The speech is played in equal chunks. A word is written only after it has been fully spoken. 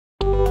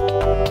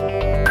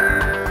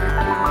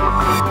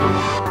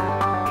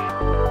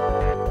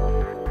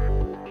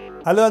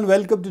Hello and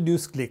welcome to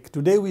Newsclick.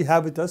 Today we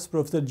have with us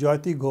Prof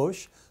Jayati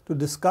Ghosh to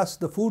discuss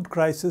the food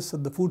crisis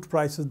and the food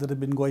prices that have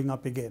been going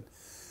up again.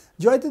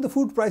 Jayati, the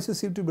food prices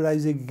seem to be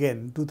rising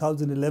again.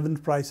 2011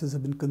 prices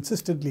have been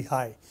consistently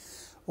high.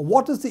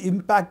 What is the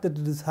impact that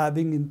it is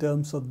having in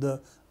terms of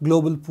the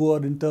global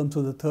poor, in terms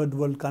of the third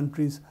world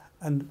countries,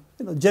 and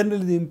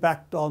generally the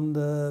impact on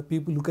the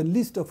people who can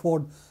least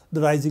afford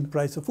the rising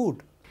price of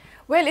food?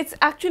 Well, it's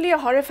actually a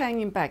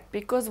horrifying impact,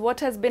 because what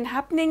has been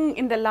happening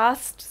in the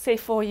last, say,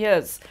 4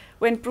 years,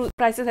 when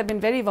prices have been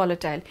very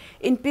volatile,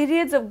 in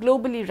periods of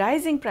globally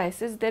rising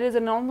prices, there is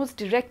an almost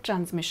direct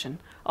transmission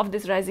of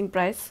this rising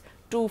price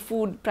to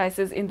food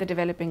prices in the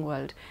developing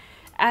world.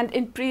 And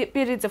in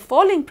periods of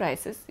falling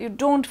prices, you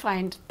don't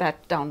find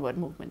that downward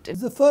movement.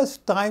 It's the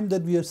first time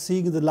that we are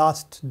seeing in the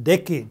last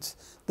decades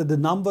that the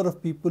number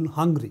of people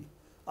hungry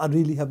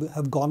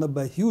have gone up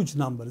by a huge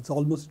number. It's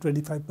almost a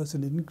 25%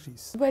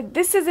 increase. But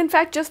this is in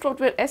fact just what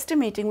we're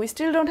estimating. We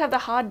still don't have the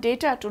hard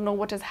data to know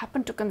what has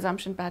happened to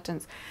consumption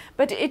patterns.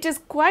 But it is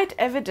quite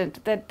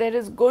evident that there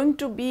is going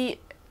to be,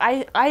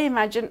 I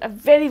imagine, a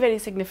very, very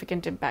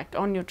significant impact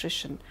on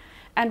nutrition.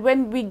 And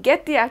when we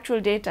get the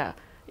actual data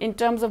in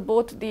terms of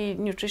both the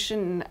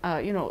nutrition,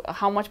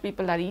 how much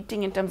people are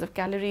eating in terms of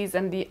calories,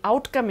 and the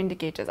outcome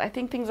indicators, I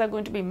think things are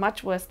going to be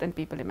much worse than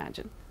people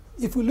imagine.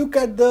 If we look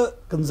at the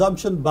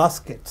consumption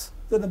baskets,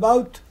 then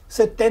about,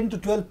 say, 10 to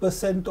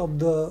 12% of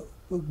the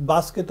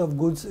basket of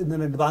goods in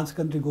an advanced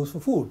country goes for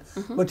food.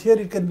 But here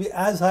it can be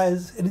as high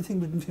as anything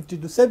between 50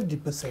 to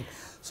 70%.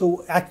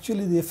 So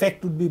actually the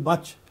effect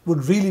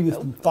would really be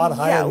far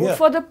higher here.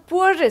 For the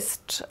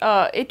poorest,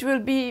 it will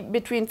be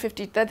between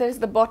 50, that is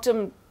the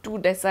bottom 2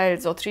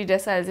 deciles or 3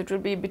 deciles, it will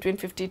be between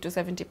 50 to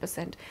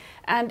 70%.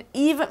 And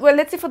even, well,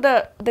 let's say for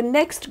the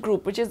next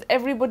group, which is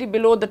everybody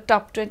below the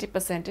top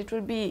 20%, it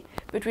will be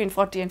between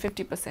 40 and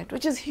 50%,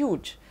 which is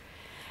huge.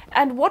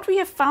 And what we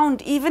have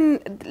found, even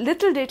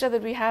little data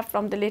that we have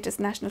from the latest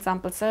National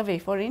Sample Survey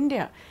for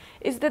India,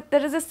 is that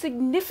there is a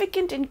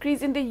significant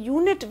increase in the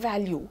unit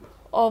value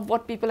of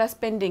what people are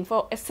spending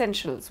for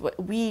essentials: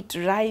 wheat,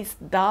 rice,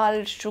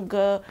 dal,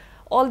 sugar,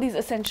 all these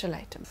essential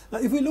items. Now,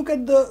 if we look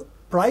at the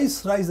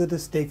price rise that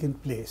has taken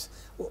place,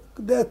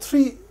 there are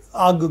 3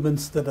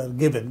 arguments that are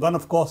given. One,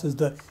 of course, is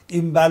the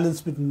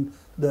imbalance between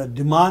the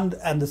demand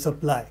and the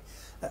supply,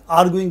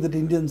 arguing that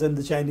Indians and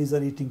the Chinese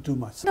are eating too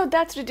much. No,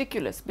 that's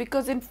ridiculous,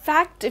 because in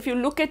fact, if you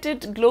look at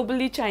it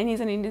globally, Chinese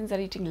and Indians are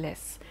eating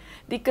less.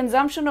 The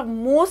consumption of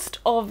most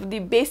of the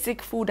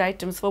basic food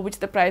items for which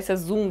the price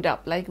has zoomed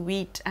up, like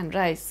wheat and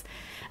rice,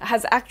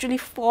 has actually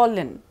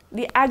fallen.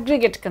 The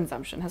aggregate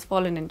consumption has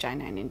fallen in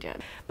China and India.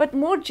 But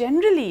more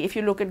generally, if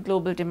you look at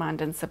global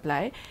demand and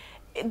supply,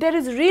 there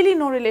is really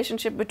no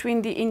relationship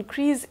between the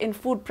increase in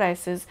food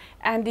prices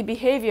and the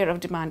behavior of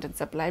demand and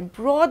supply.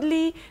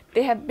 Broadly,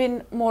 they have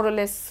been more or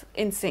less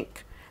in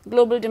sync.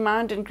 Global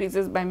demand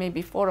increases by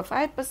maybe 4 or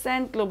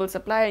 5%, global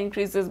supply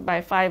increases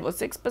by 5 or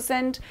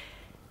 6%.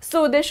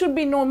 So there should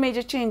be no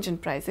major change in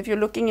price if you're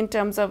looking in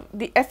terms of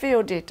the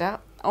FAO data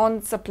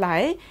on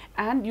supply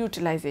and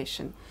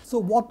utilization.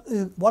 So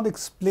what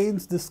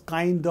explains this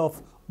kind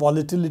of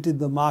volatility in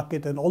the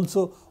market, and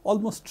also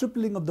almost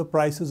tripling of the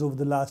prices over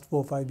the last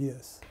 4 or 5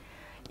 years?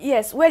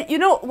 Yes, well,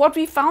 what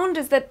we found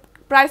is that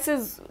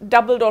prices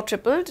doubled or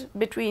tripled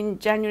between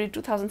January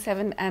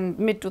 2007 and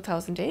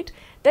mid-2008.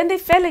 Then they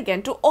fell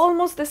again to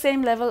almost the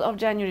same level of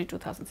January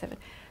 2007.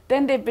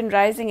 Then they've been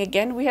rising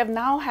again. We have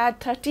now had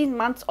 13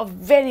 months of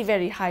very,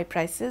 very high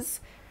prices,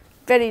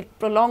 very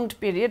prolonged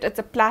period. It's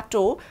a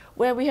plateau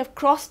where we have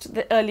crossed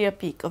the earlier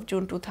peak of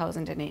June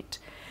 2008.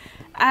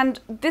 And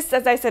this,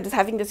 as I said, is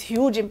having this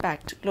huge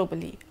impact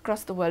globally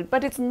across the world,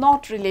 but it's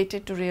not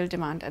related to real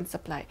demand and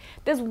supply.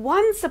 There's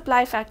one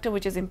supply factor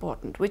which is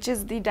important, which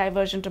is the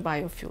diversion to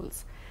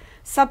biofuels.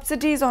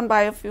 Subsidies on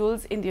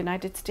biofuels in the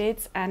United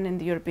States and in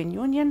the European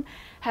Union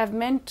have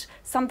meant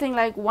something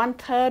like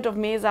 1/3 of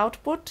maize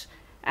output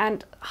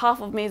and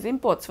half of maize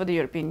imports for the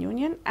European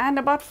Union, and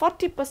about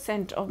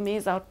 40% of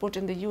maize output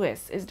in the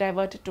US is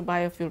diverted to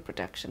biofuel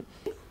production.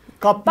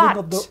 Coupling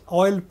of the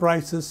oil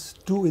prices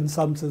to, in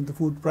some sense, the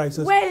food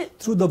prices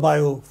through the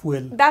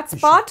biofuel. That's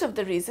issue. part of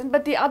the reason.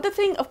 But the other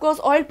thing, of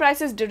course, oil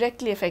prices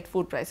directly affect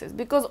food prices,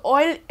 because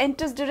oil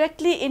enters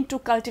directly into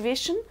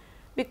cultivation,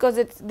 because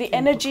it's the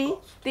energy,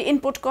 the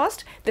input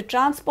cost, the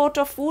transport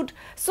of food.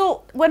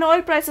 So when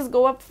oil prices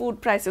go up, food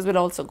prices will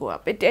also go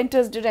up. It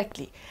enters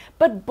directly.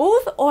 But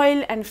both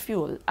oil and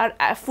food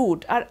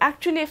are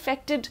actually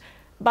affected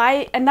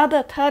by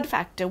another third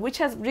factor, which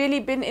has really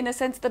been, in a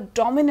sense, the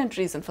dominant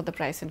reason for the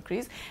price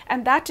increase,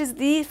 and that is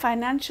the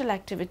financial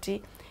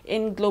activity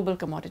in global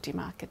commodity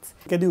markets.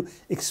 Can you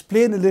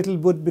explain a little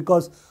bit,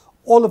 because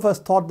all of us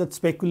thought that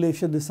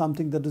speculation is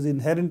something that is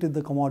inherent in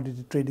the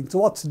commodity trading. So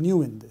what's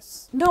new in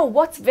this? No,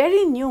 what's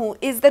very new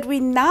is that we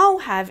now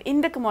have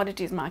in the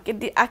commodities market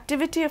the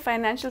activity of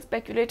financial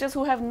speculators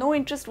who have no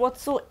interest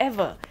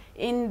whatsoever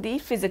in the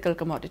physical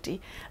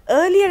commodity.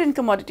 Earlier in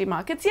commodity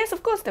markets, yes,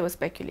 of course there was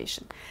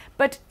speculation.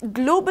 But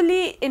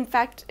globally, in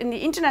fact, in the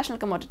international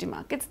commodity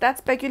markets, that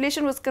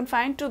speculation was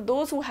confined to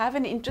those who have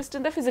an interest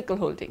in the physical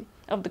holding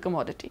of the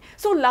commodity.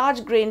 So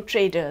large grain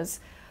traders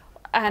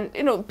and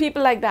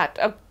people like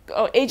that,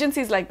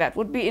 agencies like that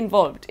would be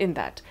involved in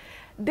that.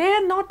 They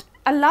are not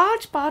a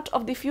large part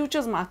of the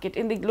futures market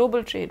in the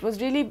global trade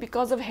was really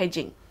because of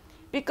hedging.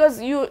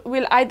 Because you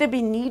will either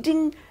be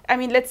needing,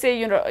 let's say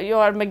you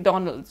are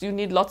McDonald's, you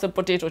need lots of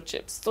potato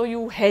chips. So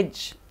you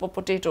hedge for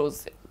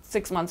potatoes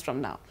 6 months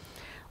from now.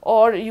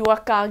 Or you are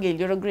Cargill,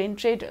 you're a grain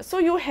trader. So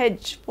you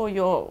hedge for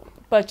your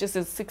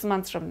purchases 6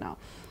 months from now.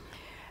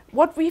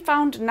 What we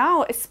found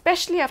now,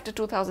 especially after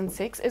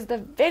 2006, is the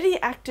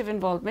very active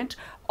involvement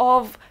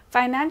of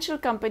financial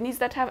companies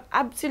that have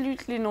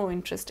absolutely no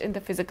interest in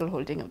the physical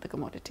holding of the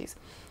commodities.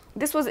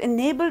 This was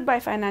enabled by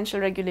financial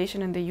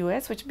regulation in the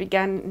US, which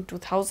began in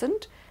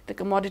 2000, the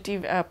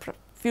Commodity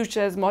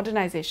Futures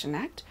Modernization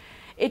Act.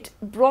 It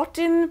brought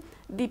in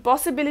the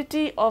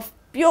possibility of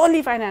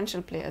purely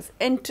financial players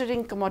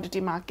entering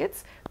commodity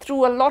markets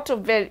through a lot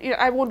of,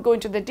 I won't go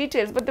into the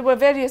details, but there were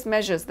various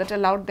measures that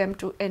allowed them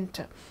to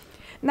enter.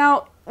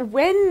 Now,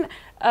 when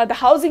the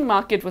housing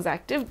market was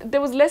active, there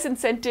was less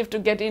incentive to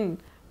get in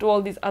to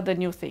all these other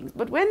new things.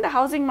 But when the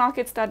housing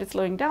market started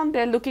slowing down,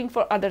 they're looking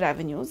for other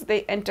avenues.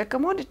 They enter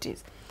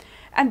commodities.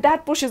 And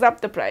that pushes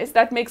up the price.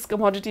 That makes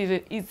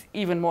commodities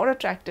even more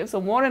attractive. So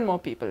more and more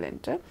people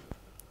enter.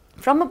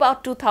 From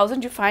about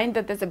 2000, you find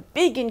that there's a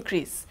big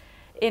increase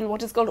in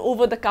what is called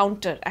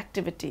over-the-counter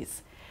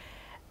activities.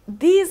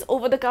 These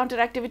over-the-counter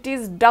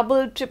activities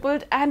doubled,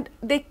 tripled, and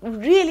they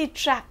really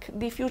track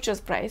the futures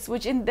price,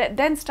 which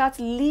then starts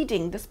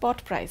leading the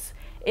spot price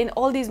in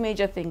all these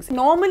major things.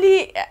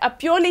 Normally, a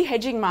purely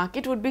hedging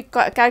market would be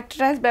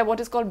characterized by what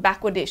is called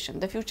backwardation.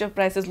 The future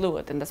price is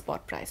lower than the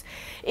spot price.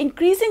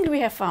 Increasingly, we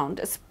have found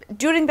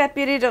during that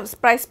period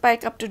of price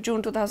spike up to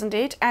June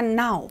 2008 and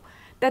now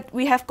that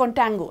we have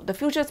contango. The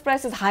futures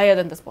price is higher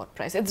than the spot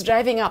price. It's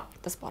driving up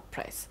the spot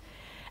price.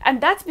 And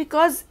that's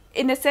because,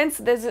 in a sense,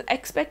 there's an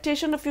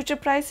expectation of future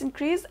price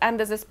increase and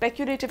there's a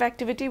speculative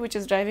activity which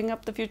is driving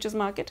up the futures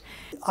market.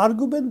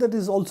 Argument that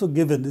is also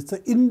given, it's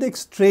the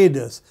index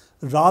traders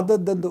rather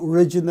than the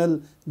original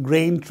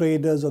grain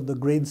traders or the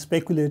grain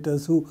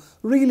speculators who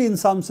really in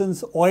some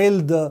sense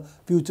oil the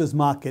futures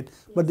market.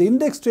 But the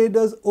index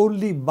traders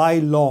only buy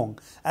long,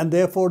 and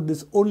therefore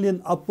there's only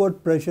an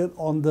upward pressure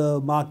on the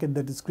market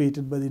that is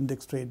created by the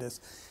index traders.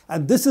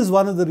 And this is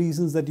one of the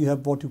reasons that you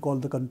have what you call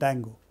the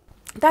contango.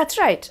 That's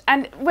right.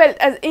 And well,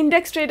 as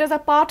index traders are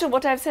part of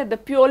what I've said, the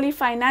purely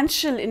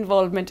financial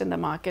involvement in the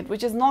market,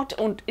 which is not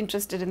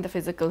interested in the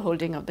physical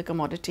holding of the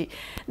commodity.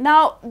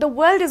 Now, the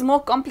world is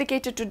more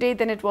complicated today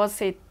than it was,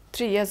 say,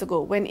 3 years ago,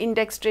 when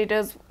index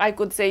traders, I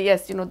could say,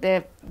 yes,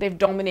 they've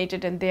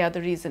dominated and they are the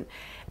reason.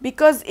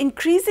 Because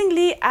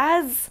increasingly,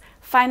 as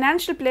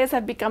financial players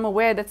have become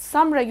aware that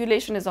some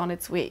regulation is on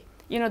its way,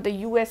 the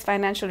US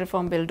financial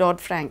reform bill,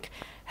 Dodd-Frank,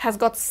 has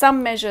got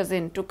some measures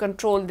in to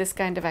control this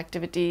kind of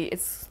activity.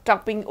 It's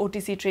stopping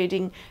OTC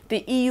trading.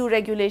 The EU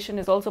regulation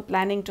is also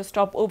planning to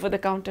stop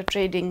over-the-counter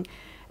trading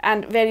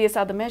and various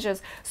other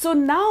measures. So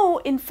now,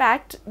 in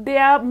fact, they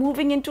are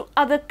moving into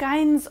other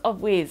kinds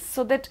of ways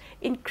so that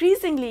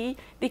increasingly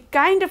the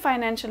kind of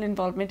financial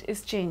involvement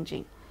is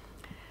changing.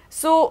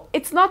 So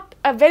it's not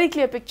a very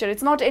clear picture.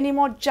 It's not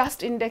anymore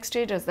just index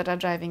traders that are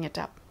driving it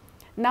up.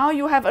 Now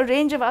you have a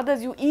range of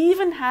others. You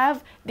even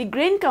have the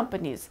grain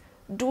companies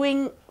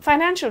doing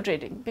financial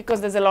trading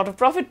because there's a lot of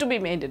profit to be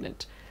made in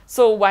it.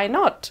 So why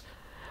not?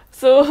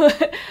 So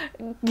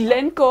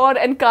Glencore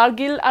and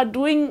Cargill are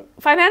doing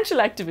financial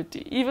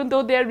activity, even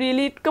though they are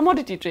really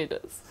commodity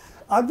traders.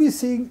 Are we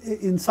seeing,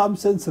 in some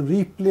sense, a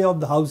replay of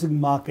the housing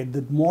market,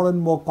 that more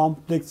and more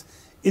complex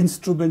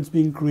instruments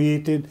being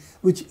created,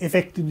 which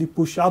effectively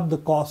pushed up the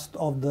cost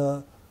of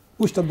the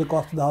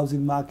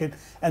housing market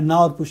and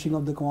now are pushing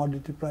up the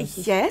commodity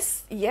prices?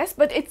 Yes,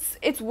 but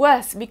it's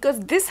worse because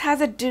this has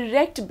a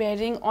direct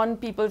bearing on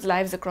people's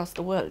lives across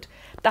the world.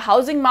 The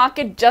housing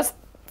market just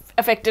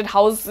affected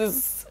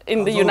houses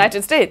in the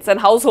United States and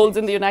households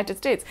in the United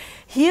States.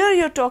 Here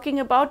you're talking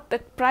about the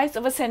price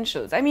of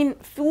essentials. I mean,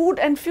 food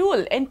and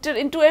fuel enter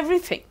into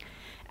everything.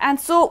 And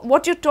so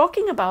what you're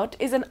talking about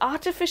is an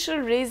artificial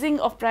raising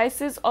of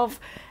prices of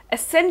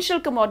essential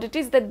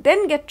commodities that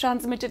then get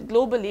transmitted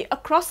globally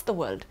across the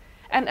world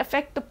and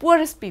affect the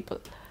poorest people.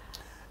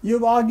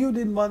 You've argued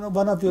in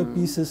one of your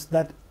pieces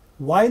that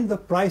while the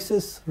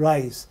prices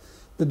rise,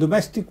 the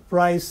domestic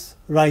price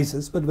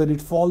rises, but when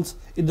it falls,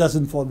 it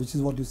doesn't fall, which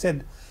is what you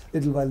said a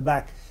little while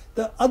back.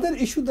 The other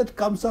issue that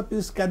comes up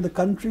is, can the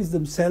countries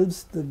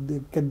themselves,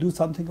 they can do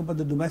something about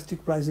the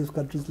domestic prices of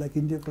countries like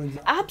India, for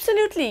example?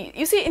 Absolutely.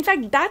 You see, in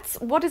fact, that's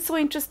what is so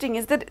interesting,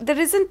 is that there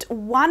isn't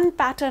one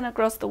pattern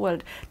across the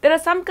world. There are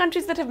some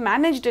countries that have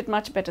managed it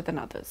much better than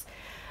others.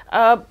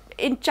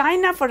 in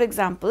China, for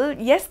example,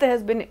 yes, there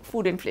has been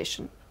food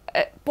inflation.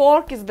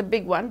 Pork is the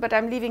big one, but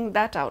I'm leaving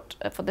that out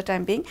for the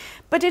time being.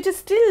 But it is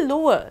still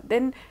lower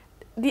than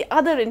the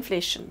other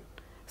inflation.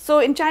 So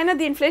in China,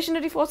 the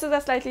inflationary forces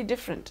are slightly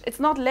different. It's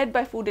not led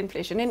by food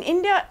inflation. In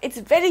India, it's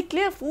very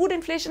clear food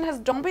inflation has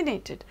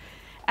dominated.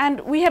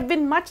 And we have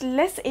been much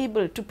less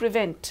able to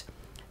prevent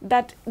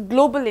that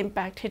global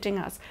impact hitting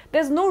us.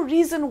 There's no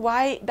reason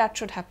why that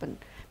should happen,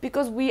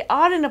 because we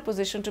are in a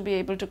position to be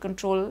able to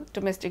control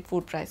domestic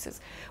food prices.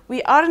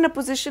 We are in a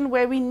position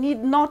where we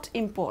need not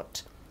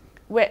import,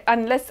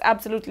 unless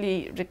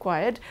absolutely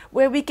required,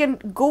 where we can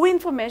go in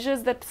for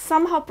measures that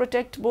somehow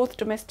protect both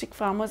domestic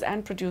farmers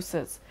and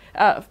producers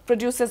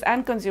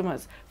and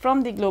consumers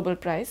from the global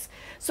price.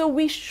 So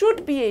we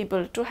should be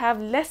able to have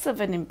less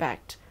of an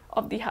impact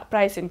of the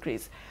price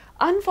increase.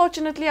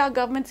 Unfortunately, our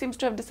government seems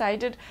to have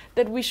decided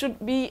that we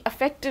should be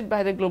affected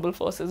by the global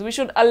forces. We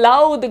should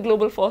allow the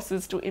global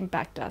forces to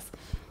impact us.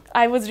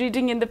 I was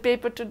reading in the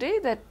paper today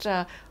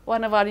that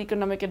one of our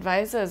economic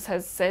advisors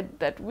has said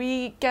that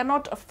we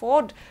cannot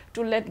afford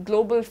to let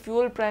global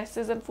fuel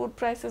prices and food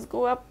prices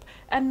go up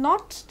and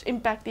not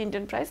impact the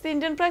Indian price. The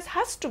Indian price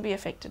has to be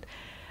affected.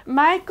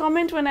 My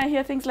comment when I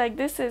hear things like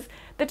this is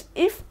that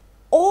if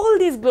all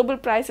these global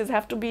prices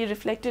have to be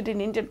reflected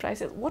in Indian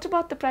prices, what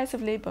about the price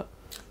of labor?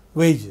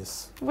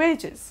 Wages.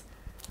 Wages.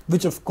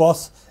 Which of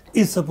course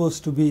is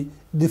supposed to be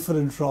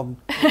different from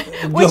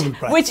global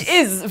prices. Which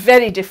is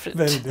very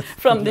different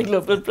from the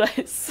global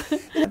price.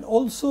 And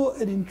also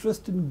an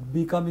interest in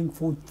becoming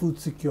food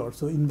secure.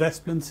 So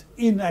investments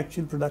in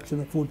actual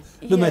production of food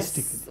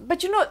domestically. Yes,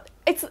 but you know,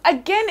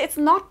 it's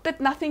not that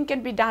nothing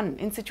can be done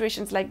in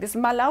situations like this.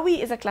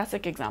 Malawi is a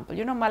classic example.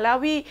 You know,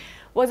 Malawi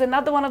was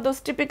another one of those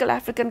typical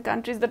African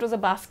countries that was a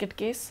basket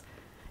case.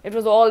 It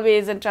was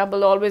always in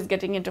trouble, always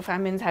getting into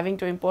famines, having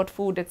to import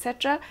food,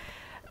 etc.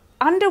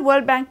 Under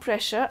World Bank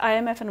pressure,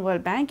 IMF and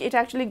World Bank, it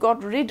actually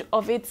got rid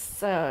of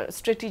its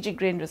strategic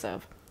grain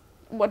reserve,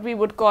 what we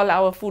would call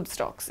our food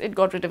stocks. It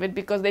got rid of it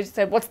because they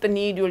said, what's the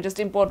need? You'll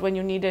just import when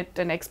you need it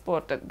and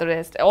export the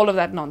rest, all of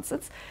that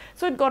nonsense.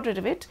 So it got rid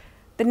of it.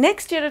 The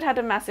next year it had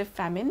a massive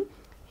famine,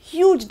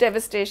 huge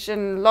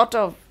devastation, lot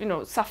of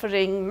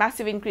suffering,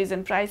 massive increase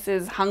in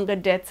prices, hunger,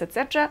 deaths,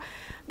 etc.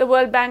 The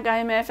World Bank,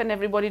 IMF and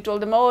everybody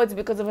told them, oh, it's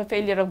because of a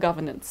failure of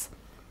governance.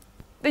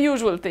 The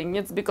usual thing,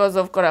 it's because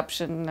of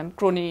corruption and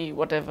crony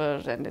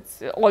whatever, and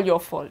it's all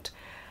your fault.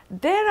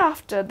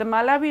 Thereafter, the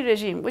Malawi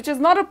regime, which is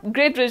not a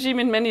great regime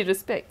in many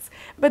respects,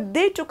 but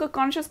they took a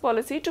conscious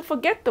policy to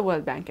forget the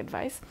World Bank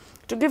advice,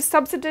 to give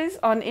subsidies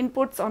on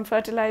inputs, on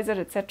fertilizer,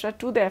 etc.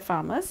 to their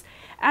farmers,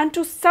 and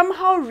to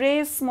somehow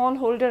raise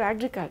smallholder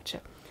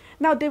agriculture.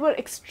 Now, they were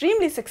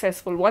extremely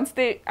successful. Once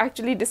they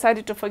actually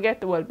decided to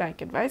forget the World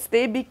Bank advice,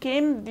 they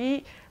became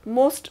the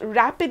most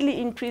rapidly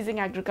increasing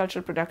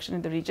agricultural production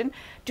in the region.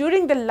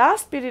 During the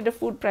last period of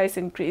food price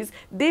increase,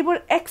 they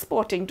were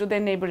exporting to their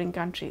neighboring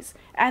countries,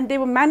 and they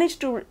were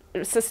managed to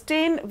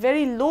sustain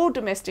very low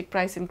domestic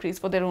price increase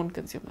for their own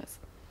consumers.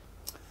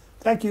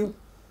 Thank you.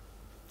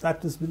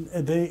 That has been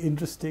very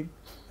interesting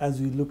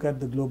as we look at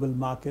the global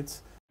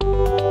markets.